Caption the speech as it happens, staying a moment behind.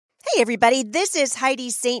Hey, everybody. This is Heidi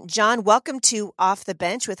St. John. Welcome to Off the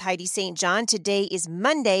Bench with Heidi St. John. Today is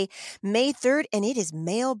Monday, May 3rd, and it is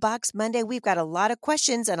Mailbox Monday. We've got a lot of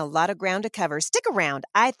questions and a lot of ground to cover. Stick around.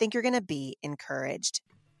 I think you're going to be encouraged.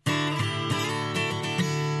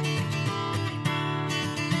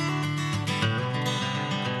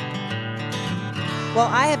 Well,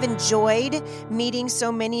 I have enjoyed meeting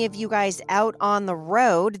so many of you guys out on the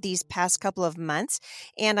road these past couple of months,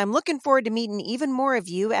 and I'm looking forward to meeting even more of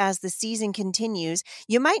you as the season continues.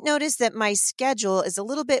 You might notice that my schedule is a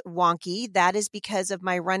little bit wonky. That is because of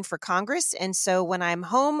my run for Congress, and so when I'm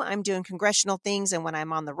home, I'm doing congressional things, and when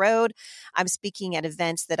I'm on the road, I'm speaking at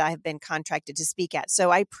events that I have been contracted to speak at.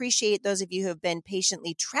 So I appreciate those of you who have been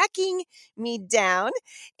patiently tracking me down.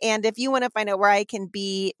 And if you want to find out where I can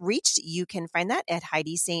be reached, you can find that at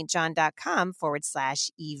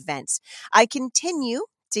HeidiSt.John.com/events. I continue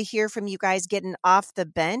to hear from you guys getting off the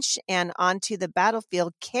bench and onto the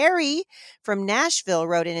battlefield. Carrie from Nashville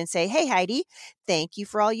wrote in and say, "Hey, Heidi, thank you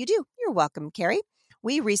for all you do." You're welcome, Carrie.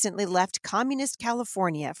 We recently left communist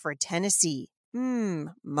California for Tennessee.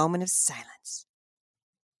 Moment of silence.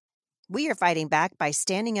 We are fighting back by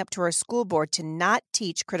standing up to our school board to not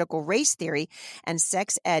teach critical race theory and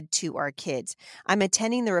sex ed to our kids. I'm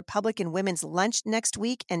attending the Republican Women's Lunch next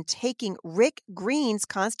week and taking Rick Green's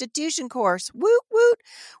Constitution course. Woot, woot.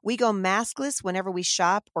 We go maskless whenever we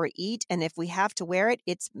shop or eat, and if we have to wear it,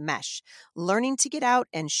 it's mesh. Learning to get out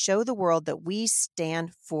and show the world that we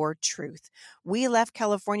stand for truth. We left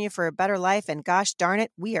California for a better life, and gosh darn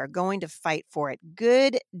it, we are going to fight for it.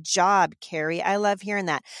 Good job, Carrie. I love hearing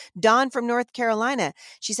that. Dawn from North Carolina,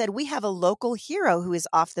 she said, "We have a local hero who is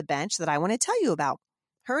off the bench that I want to tell you about.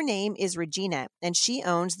 Her name is Regina, and she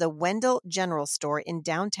owns the Wendell General Store in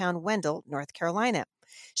downtown Wendell, North Carolina.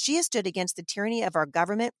 She has stood against the tyranny of our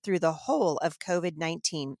government through the whole of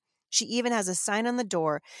COVID-19. She even has a sign on the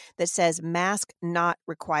door that says mask not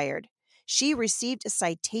required. She received a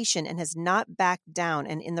citation and has not backed down,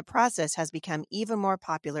 and in the process has become even more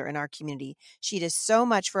popular in our community. She does so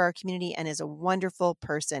much for our community and is a wonderful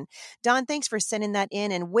person." Don, thanks for sending that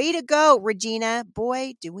in, and way to go, Regina.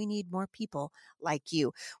 Boy, do we need more people like you.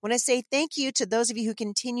 I want to say thank you to those of you who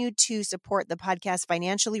continue to support the podcast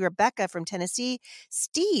financially. Rebecca from Tennessee,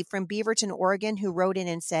 Steve from Beaverton, Oregon, who wrote in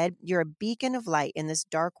and said, "You're a beacon of light in this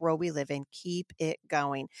dark world we live in. Keep it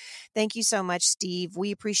going." Thank you so much, Steve.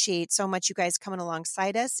 We appreciate so much you guys coming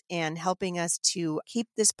alongside us and helping us to keep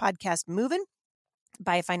this podcast moving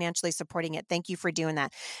by financially supporting it. Thank you for doing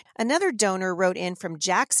that. Another donor wrote in from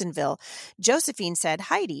Jacksonville. Josephine said,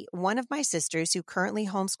 "Heidi, one of my sisters who currently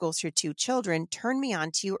homeschools her two children turned me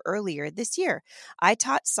on to you earlier this year. I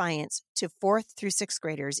taught science to 4th through 6th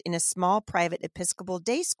graders in a small private Episcopal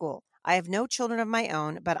day school. I have no children of my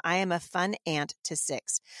own, but I am a fun aunt to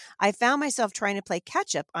 6. I found myself trying to play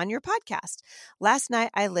catch up on your podcast. Last night,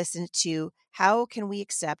 I listened to How Can We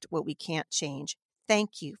Accept What We Can't Change?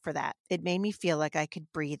 Thank you for that. It made me feel like I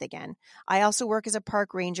could breathe again. I also work as a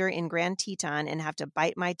park ranger in Grand Teton and have to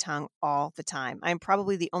bite my tongue all the time. I'm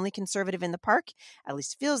probably the only conservative in the park, at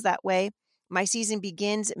least feels that way. My season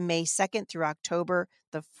begins May 2nd through October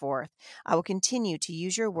the 4th. I will continue to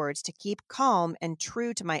use your words to keep calm and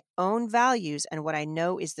true to my own values and what I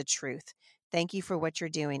know is the truth. Thank you for what you're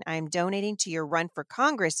doing. I am donating to your run for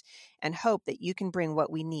Congress and hope that you can bring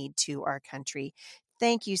what we need to our country."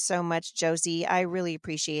 Thank you so much, Josie. I really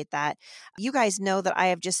appreciate that. You guys know that I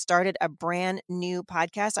have just started a brand new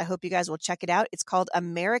podcast. I hope you guys will check it out. It's called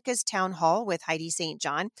America's Town Hall with Heidi St.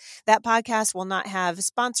 John. That podcast will not have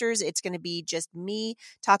sponsors. It's going to be just me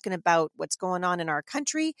talking about what's going on in our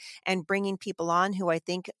country and bringing people on who I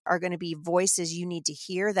think are going to be voices you need to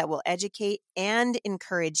hear that will educate and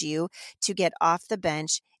encourage you to get off the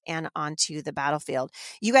bench and onto the battlefield.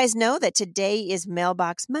 You guys know that today is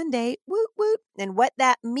Mailbox Monday. Woot, woot. And what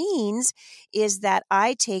that means is that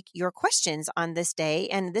I take your questions on this day.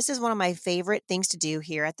 And this is one of my favorite things to do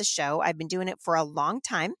here at the show. I've been doing it for a long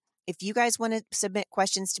time. If you guys want to submit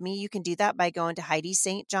questions to me, you can do that by going to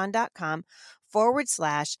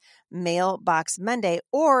HeidiSt.John.com/Mailbox Monday,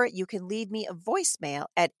 or you can leave me a voicemail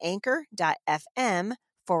at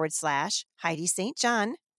anchor.fm/Heidi St.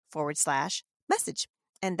 John/message.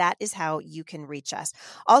 And that is how you can reach us.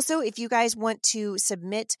 Also, if you guys want to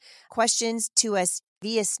submit questions to us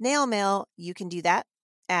via snail mail, you can do that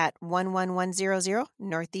at 11100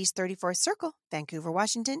 Northeast 34th Circle, Vancouver,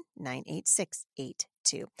 Washington,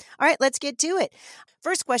 98682. All right, let's get to it.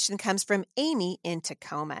 First question comes from Amy in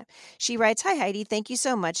Tacoma. She writes, "Hi, Heidi. Thank you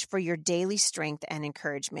so much for your daily strength and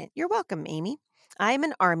encouragement." You're welcome, Amy. I'm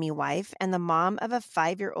an Army wife and the mom of a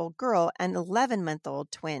 5-year-old girl and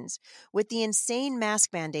 11-month-old twins. With the insane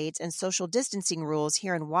mask mandates and social distancing rules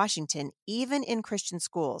here in Washington, even in Christian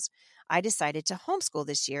schools, I decided to homeschool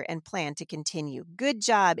this year and plan to continue. Good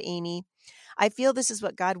job, Amy. I feel this is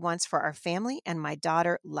what God wants for our family, and my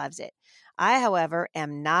daughter loves it. I, however,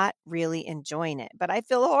 am not really enjoying it, but I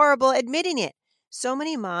feel horrible admitting it. So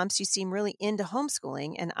many moms who seem really into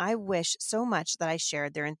homeschooling, and I wish so much that I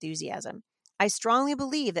shared their enthusiasm. I strongly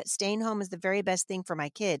believe that staying home is the very best thing for my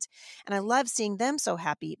kids, and I love seeing them so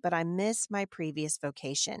happy, but I miss my previous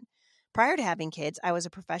vocation. Prior to having kids, I was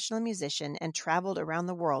a professional musician and traveled around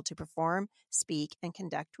the world to perform, speak, and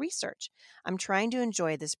conduct research. I'm trying to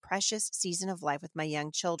enjoy this precious season of life with my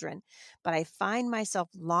young children, but I find myself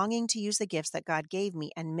longing to use the gifts that God gave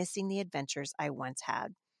me and missing the adventures I once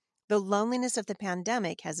had. The loneliness of the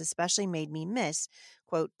pandemic has especially made me miss,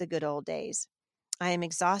 quote, the good old days. I am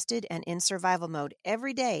exhausted and in survival mode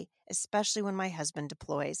every day, especially when my husband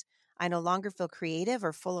deploys. I no longer feel creative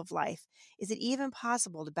or full of life. Is it even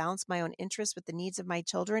possible to balance my own interests with the needs of my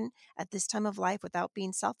children at this time of life without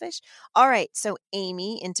being selfish? All right, so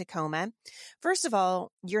Amy in Tacoma. First of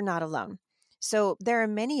all, you're not alone. So there are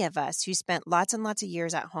many of us who spent lots and lots of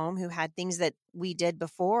years at home who had things that we did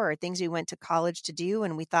before or things we went to college to do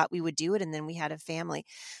and we thought we would do it and then we had a family.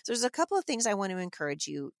 So there's a couple of things I want to encourage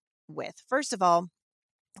you with. First of all,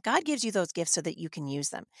 God gives you those gifts so that you can use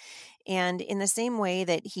them. And in the same way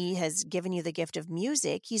that he has given you the gift of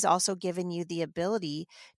music, he's also given you the ability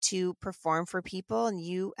to perform for people. And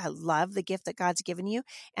you love the gift that God's given you.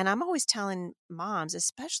 And I'm always telling moms,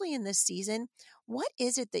 especially in this season, what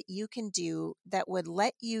is it that you can do that would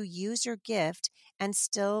let you use your gift and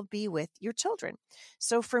still be with your children?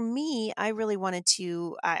 So for me, I really wanted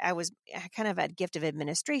to, I kind of had gift of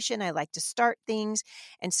administration. I like to start things.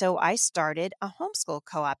 And so I started a homeschool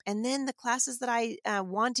co-op. And then the classes that I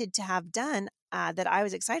wanted to have done that I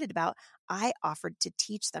was excited about, I offered to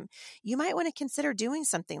teach them. You might want to consider doing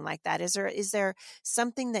something like that. Is there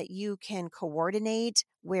something that you can coordinate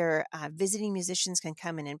where visiting musicians can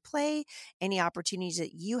come in and play? Any opportunities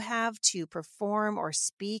that you have to perform or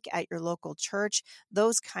speak at your local church?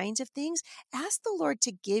 Those kinds of things. Ask the Lord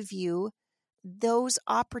to give you those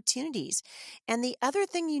opportunities. And the other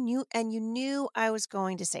thing you knew I was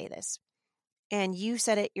going to say this, and you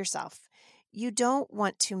said it yourself. You don't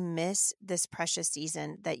want to miss this precious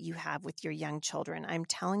season that you have with your young children. I'm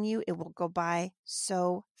telling you, it will go by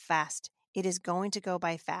so fast. It is going to go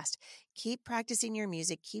by fast. Keep practicing your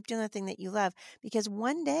music. Keep doing the thing that you love, because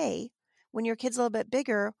one day when your kid's a little bit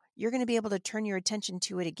bigger, you're going to be able to turn your attention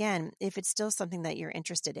to it again if it's still something that you're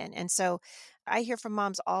interested in. And so I hear from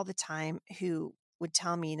moms all the time who would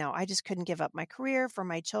tell me, I just couldn't give up my career for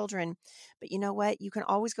my children. But you know what? You can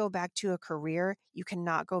always go back to a career. You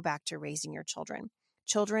cannot go back to raising your children.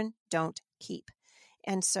 Children don't keep.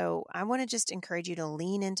 And so I want to just encourage you to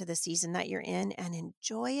lean into the season that you're in and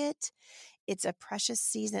enjoy it. It's a precious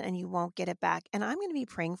season and you won't get it back. And I'm going to be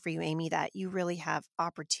praying for you, Amy, that you really have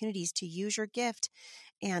opportunities to use your gift,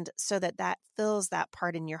 and so that fills that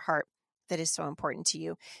part in your heart that is so important to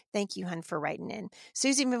you. Thank you, hun, for writing in.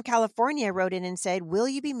 Susie from California wrote in and said, will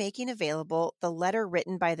you be making available the letter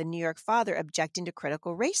written by the New York father objecting to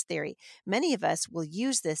critical race theory? Many of us will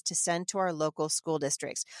use this to send to our local school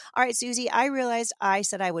districts. All right, Susie, I realized I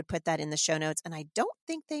said I would put that in the show notes, and I don't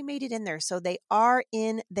think they made it in there. So they are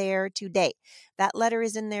in there today. That letter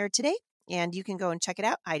is in there today. And you can go and check it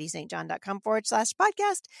out,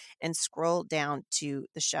 HeidiSt.John.com/podcast, and scroll down to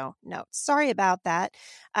the show notes. Sorry about that.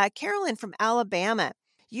 Carolyn from Alabama,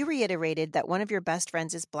 you reiterated that one of your best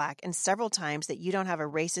friends is Black and several times that you don't have a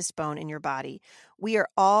racist bone in your body. We are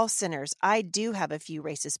all sinners. I do have a few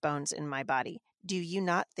racist bones in my body. Do you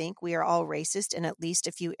not think we are all racist in at least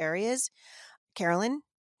a few areas? Carolyn,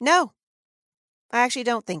 no, I actually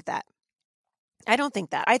don't think that. I don't think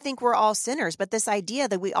that. I think we're all sinners, but this idea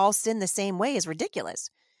that we all sin the same way is ridiculous.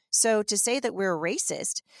 So to say that we're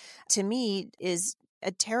racist, to me, is a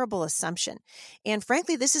terrible assumption. And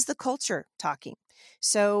frankly, this is the culture talking.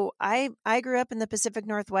 So I grew up in the Pacific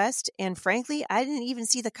Northwest, and frankly, I didn't even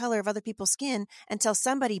see the color of other people's skin until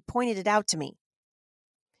somebody pointed it out to me.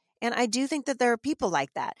 And I do think that there are people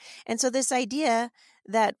like that. And so this idea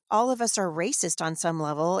that all of us are racist on some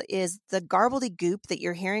level is the gobbledygook that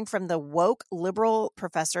you're hearing from the woke liberal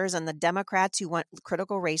professors and the Democrats who want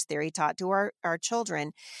critical race theory taught to our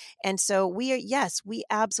children. And so we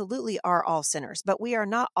absolutely are all sinners, but we are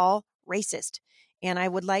not all racist. And I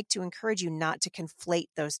would like to encourage you not to conflate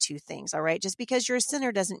those two things. All right. Just because you're a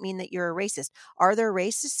sinner doesn't mean that you're a racist. Are there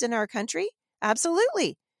racists in our country?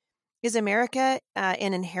 Absolutely. Is America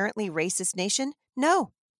an inherently racist nation?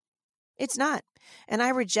 No. It's not. And I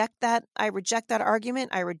reject that. I reject that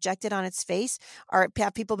argument. I reject it on its face.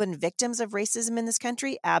 Have people been victims of racism in this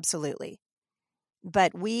country? Absolutely.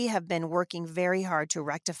 But we have been working very hard to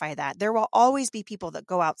rectify that. There will always be people that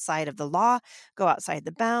go outside of the law, go outside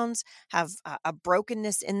the bounds, have a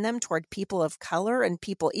brokenness in them toward people of color and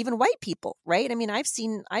people, even white people, right? I mean, I've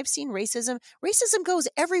seen racism. Racism goes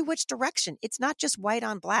every which direction. It's not just white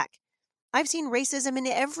on black. I've seen racism in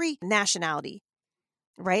every nationality,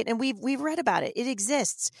 right? And we've read about it. It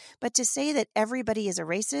exists. But to say that everybody is a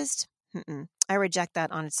racist, I reject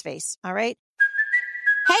that on its face. All right.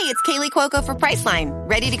 Hey, it's Kaylee Cuoco for Priceline.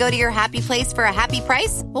 Ready to go to your happy place for a happy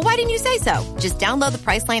price? Well, why didn't you say so? Just download the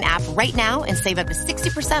Priceline app right now and save up to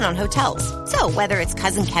 60% on hotels. So whether it's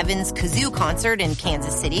Cousin Kevin's Kazoo Concert in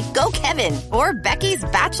Kansas City, go Kevin, or Becky's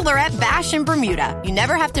Bachelorette Bash in Bermuda, you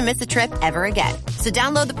never have to miss a trip ever again. So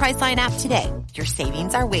download the Priceline app today. Your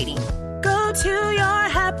savings are waiting. Go to your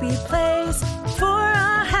happy place for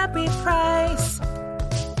a happy price.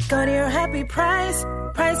 Go to your happy price,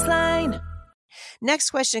 Priceline.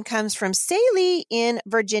 Next question comes from Sally in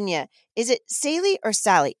Virginia. Is it Sally or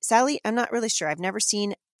Sally? Sally, I'm not really sure. I've never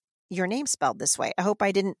seen your name spelled this way. I hope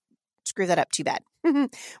I didn't screw that up too bad.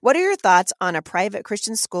 What are your thoughts on a private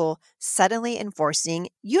Christian school suddenly enforcing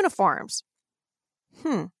uniforms?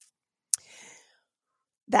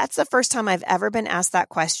 That's the first time I've ever been asked that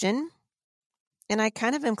question. And I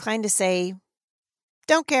kind of inclined to say,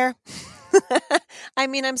 don't care. I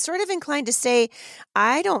mean, I'm sort of inclined to say,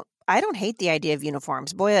 I don't hate the idea of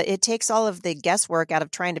uniforms. Boy, it takes all of the guesswork out of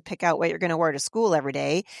trying to pick out what you're going to wear to school every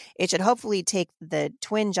day. It should hopefully take the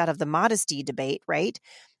twinge out of the modesty debate, right?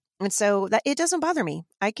 And so that it doesn't bother me.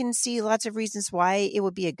 I can see lots of reasons why it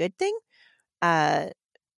would be a good thing. Yeah,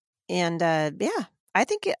 I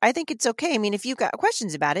think it's okay. I mean, if you've got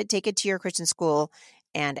questions about it, take it to your Christian school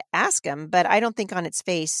and ask them. But I don't think on its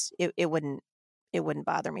face it wouldn't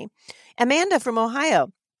bother me. Amanda from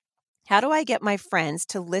Ohio. How do I get my friends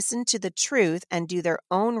to listen to the truth and do their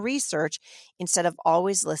own research instead of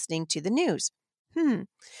always listening to the news?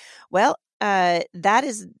 Well, that's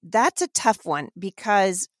a tough one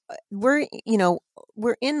because we're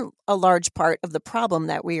in a large part of the problem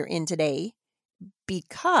that we are in today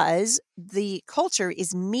because the culture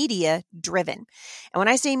is media driven. And when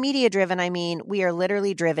I say media driven, I mean we are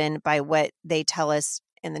literally driven by what they tell us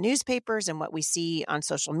in the newspapers and what we see on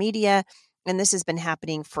social media. And this has been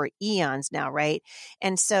happening for eons now, right?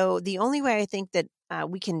 And so the only way I think that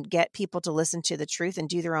we can get people to listen to the truth and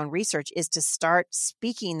do their own research is to start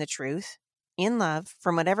speaking the truth in love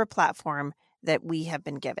from whatever platform that we have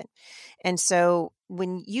been given. And so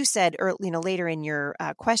when you said, later in your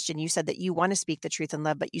question, you said that you want to speak the truth in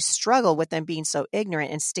love, but you struggle with them being so ignorant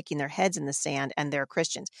and sticking their heads in the sand and they're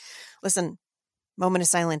Christians. Listen, moment of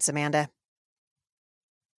silence, Amanda.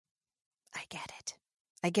 I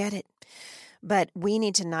get it. But we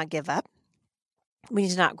need to not give up. We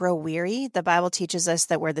need to not grow weary. The Bible teaches us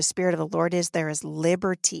that where the Spirit of the Lord is, there is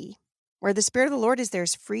liberty. Where the Spirit of the Lord is,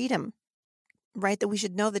 there's freedom, right? That we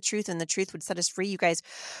should know the truth and the truth would set us free. You guys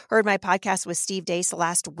heard my podcast with Steve Deace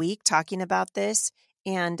last week talking about this.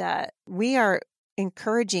 And we are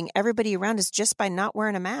encouraging everybody around us just by not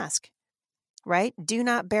wearing a mask, right? Do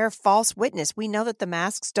not bear false witness. We know that the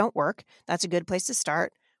masks don't work. That's a good place to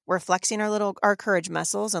start. We're flexing our courage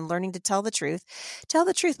muscles and learning to tell the truth. Tell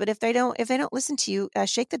the truth, but if they don't listen to you,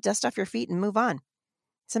 shake the dust off your feet and move on.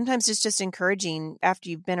 Sometimes it's just encouraging after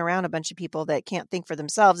you've been around a bunch of people that can't think for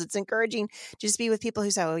themselves. It's encouraging to just be with people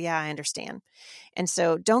who say, "Oh yeah, I understand." And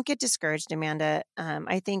so don't get discouraged, Amanda.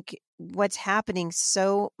 I think what's happening,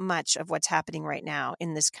 so much of what's happening right now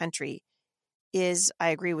in this country is, I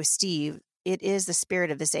agree with Steve, it is the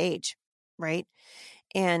spirit of this age, right?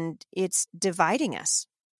 And it's dividing us.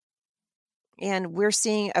 And we're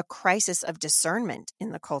seeing a crisis of discernment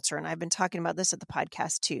in the culture. And I've been talking about this at the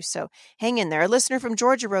podcast too. So hang in there. A listener from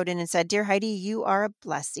Georgia wrote in and said, "Dear Heidi, you are a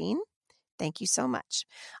blessing. Thank you so much.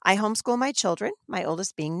 I homeschool my children, my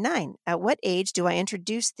oldest being 9. At what age do I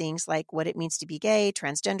introduce things like what it means to be gay,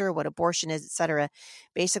 transgender, what abortion is, etc.?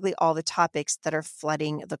 Basically all the topics that are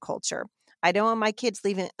flooding the culture. I don't want my kids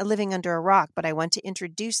living under a rock, but I want to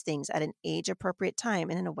introduce things at an age-appropriate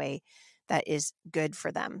time and in a way that is good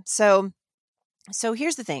for them." So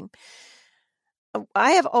here's the thing.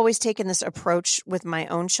 I have always taken this approach with my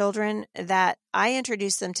own children that I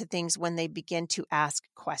introduce them to things when they begin to ask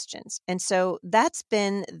questions. And so that's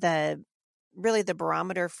been really the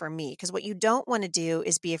barometer for me, because what you don't want to do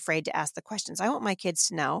is be afraid to ask the questions. I want my kids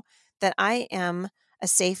to know that I am a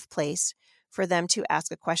safe place for them to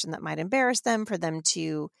ask a question that might embarrass them, for them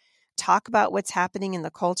to talk about what's happening in the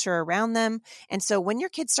culture around them. And so when your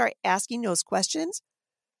kids start asking those questions,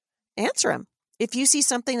 answer them. If you see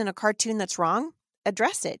something in a cartoon that's wrong,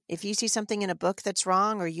 address it. If you see something in a book that's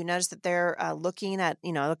wrong, or you notice that they're looking at,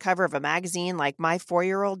 the cover of a magazine like my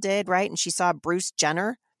 4-year-old did, right? And she saw Bruce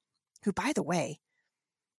Jenner, who, by the way,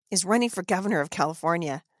 is running for governor of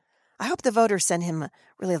California. I hope the voters send him a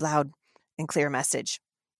really loud and clear message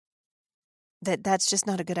that that's just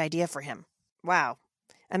not a good idea for him. Wow.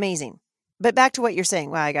 Amazing. But back to what you're saying.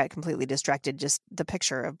 Wow, I got completely distracted. Just the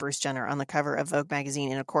picture of Bruce Jenner on the cover of Vogue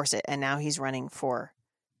magazine in a corset, and now he's running for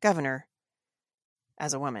governor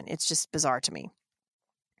as a woman. It's just bizarre to me.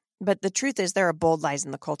 But the truth is, there are bold lies in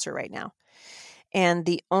the culture right now. And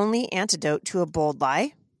the only antidote to a bold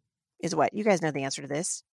lie is what? You guys know the answer to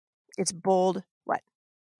this. It's bold what?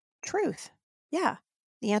 Truth. Yeah.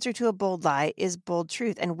 The answer to a bold lie is bold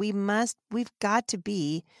truth. And we've got to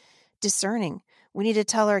be discerning. We need to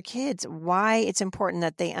tell our kids why it's important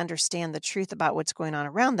that they understand the truth about what's going on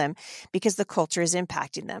around them, because the culture is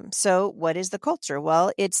impacting them. So what is the culture?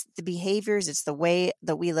 Well, it's the behaviors, it's the way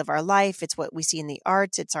that we live our life, it's what we see in the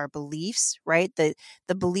arts, it's our beliefs, right? The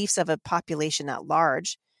beliefs of a population at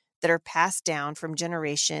large that are passed down from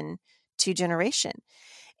generation to generation.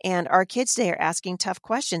 And our kids today are asking tough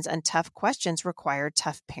questions, and tough questions require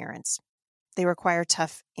tough parents. They require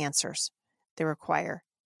tough answers. They require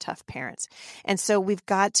tough parents. And so we've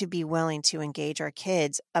got to be willing to engage our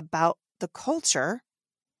kids about the culture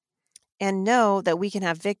and know that we can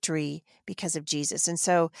have victory because of Jesus. And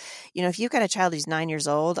so, if you've got a child who's 9 years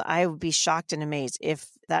old, I would be shocked and amazed if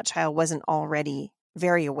that child wasn't already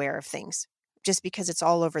very aware of things, just because it's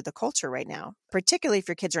all over the culture right now. Particularly if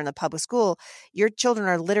your kids are in the public school, your children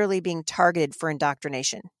are literally being targeted for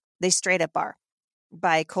indoctrination. They straight up are,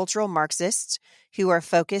 by cultural Marxists who are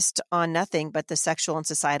focused on nothing but the sexual and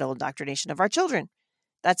societal indoctrination of our children.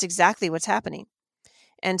 That's exactly what's happening.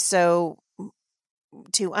 And so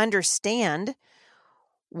to understand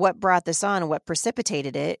what brought this on and what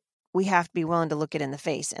precipitated it, we have to be willing to look it in the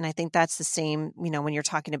face. And I think that's the same, when you're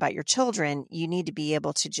talking about your children, you need to be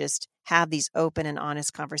able to just have these open and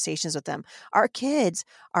honest conversations with them. Our kids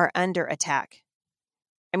are under attack.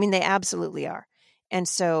 I mean, they absolutely are. And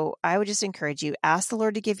so I would just encourage you, ask the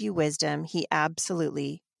Lord to give you wisdom. He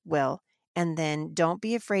absolutely will. And then don't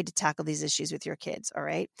be afraid to tackle these issues with your kids. All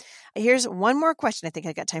right. Here's one more question. I think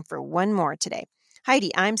I got time for one more today.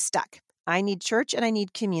 Heidi, I'm stuck. I need church and I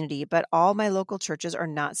need community, but all my local churches are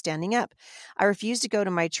not standing up. I refuse to go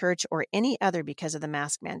to my church or any other because of the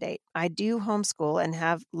mask mandate. I do homeschool and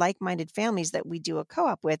have like-minded families that we do a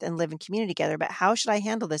co-op with and live in community together, but how should I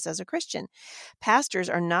handle this as a Christian? Pastors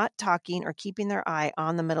are not talking or keeping their eye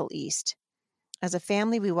on the Middle East. As a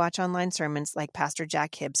family, we watch online sermons like Pastor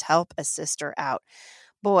Jack Hibbs help a sister out.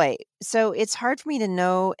 Boy, so it's hard for me to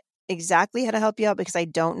know exactly how to help you out because I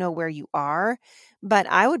don't know where you are, but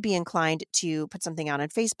I would be inclined to put something out on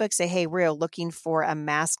Facebook, say, hey, we're looking for a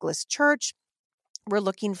maskless church. We're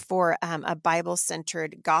looking for a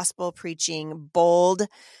Bible-centered, gospel-preaching, bold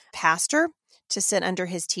pastor to sit under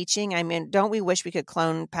his teaching. I mean, don't we wish we could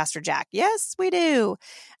clone Pastor Jack? Yes, we do.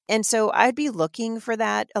 And so I'd be looking for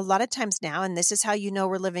that a lot of times now. And this is how you know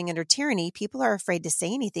we're living under tyranny. People are afraid to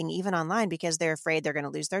say anything, even online, because they're afraid they're going to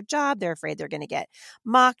lose their job. They're afraid they're going to get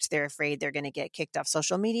mocked. They're afraid they're going to get kicked off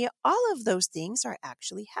social media. All of those things are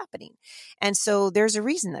actually happening. And so there's a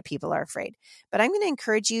reason that people are afraid. But I'm going to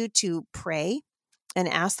encourage you to pray and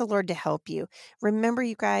ask the Lord to help you. Remember,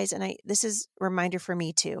 you guys, and this is a reminder for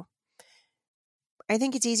me too. I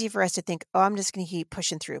think it's easy for us to think, I'm just going to keep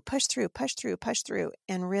pushing through, push through.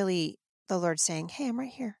 And really the Lord's saying, hey, I'm right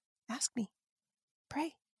here. Ask me.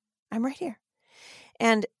 Pray. I'm right here.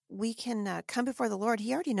 And we can come before the Lord.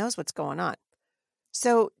 He already knows what's going on.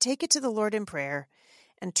 So take it to the Lord in prayer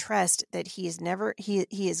and trust that he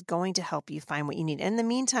is going to help you find what you need. In the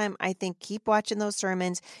meantime, I think keep watching those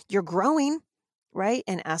sermons. You're growing, right?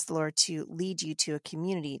 And ask the Lord to lead you to a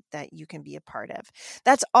community that you can be a part of.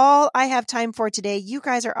 That's all I have time for today. You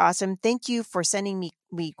guys are awesome. Thank you for sending me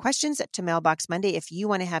questions to Mailbox Monday. If you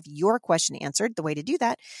want to have your question answered, the way to do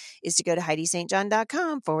that is to go to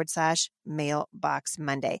HeidiSt.John.com/Mailbox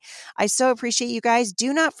Monday. I so appreciate you guys.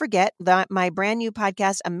 Do not forget that my brand new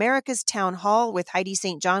podcast, America's Town Hall with Heidi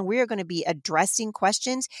St. John, we are going to be addressing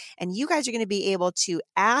questions, and you guys are going to be able to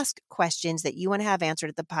ask questions that you want to have answered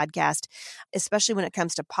at the podcast, especially when it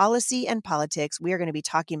comes to policy and politics. We are going to be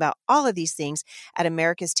talking about all of these things at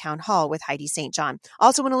America's Town Hall with Heidi St. John.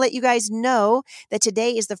 Also want to let you guys know that today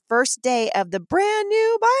is the first day of the brand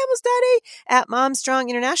new Bible study at Mom Strong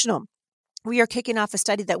International. we are kicking off a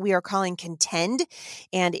study that we are calling Contend,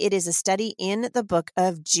 and it is a study in the book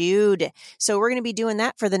of Jude. So we're going to be doing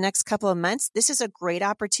that for the next couple of months. This is a great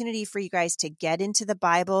opportunity for you guys to get into the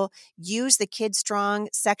Bible, use the Kids Strong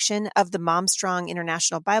section of the Mom Strong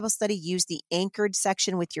International Bible Study, use the Anchored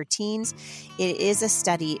section with your teens. It is a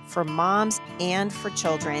study for moms and for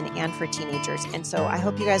children and for teenagers. And so I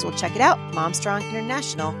hope you guys will check it out,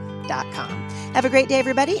 momstronginternational.com. Have a great day,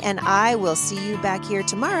 everybody, and I will see you back here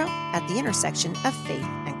tomorrow at the intersection of faith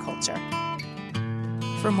and culture.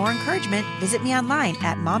 For more encouragement, visit me online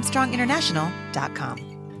at momstronginternational.com.